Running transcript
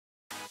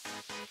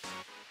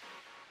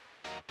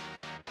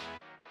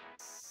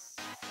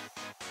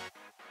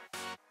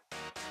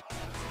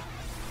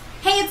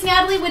Hey, it's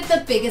Natalie with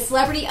the biggest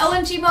celebrity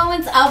OMG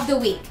moments of the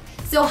week.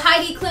 So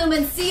Heidi Klum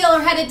and Seal are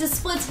headed to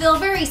Splitsville,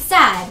 very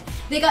sad.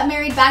 They got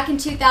married back in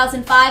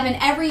 2005 and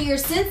every year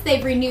since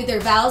they've renewed their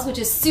vows, which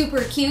is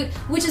super cute,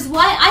 which is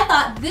why I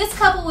thought this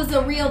couple was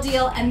the real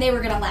deal and they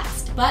were gonna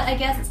last. But I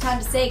guess it's time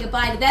to say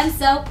goodbye to them,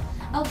 so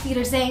auf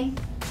Wiedersehen.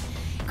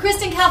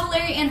 Kristin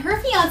Cavallari and her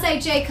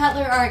fiance Jay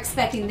Cutler are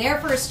expecting their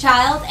first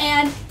child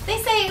and they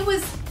say it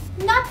was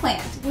not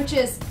planned, which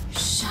is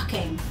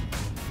shocking.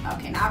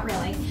 Okay, not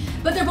really.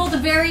 But they're both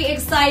very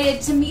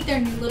excited to meet their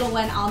new little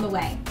one on the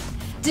way.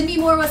 Demi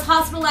Moore was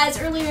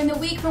hospitalized earlier in the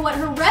week for what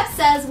her rep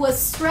says was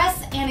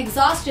stress and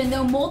exhaustion,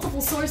 though multiple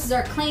sources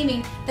are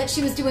claiming that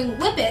she was doing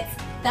whippets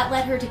that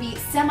led her to be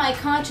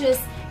semi-conscious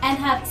and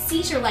have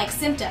seizure-like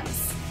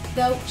symptoms.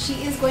 Though she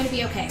is going to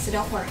be okay, so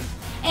don't worry.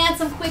 And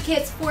some quick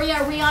hits for you.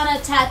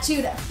 Rihanna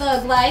tattooed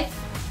Thug Life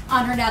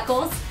on her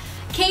knuckles.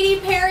 Katy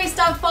Perry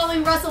stopped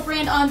following Russell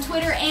Brand on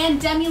Twitter, and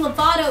Demi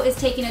Lovato is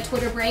taking a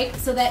Twitter break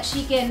so that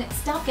she can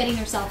stop getting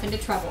herself into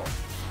trouble.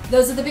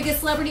 Those are the biggest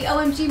celebrity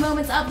OMG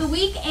moments of the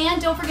week,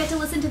 and don't forget to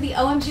listen to the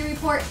OMG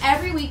Report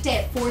every weekday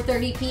at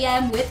 4:30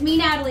 p.m. with me,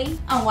 Natalie,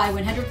 on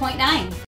Y100.9.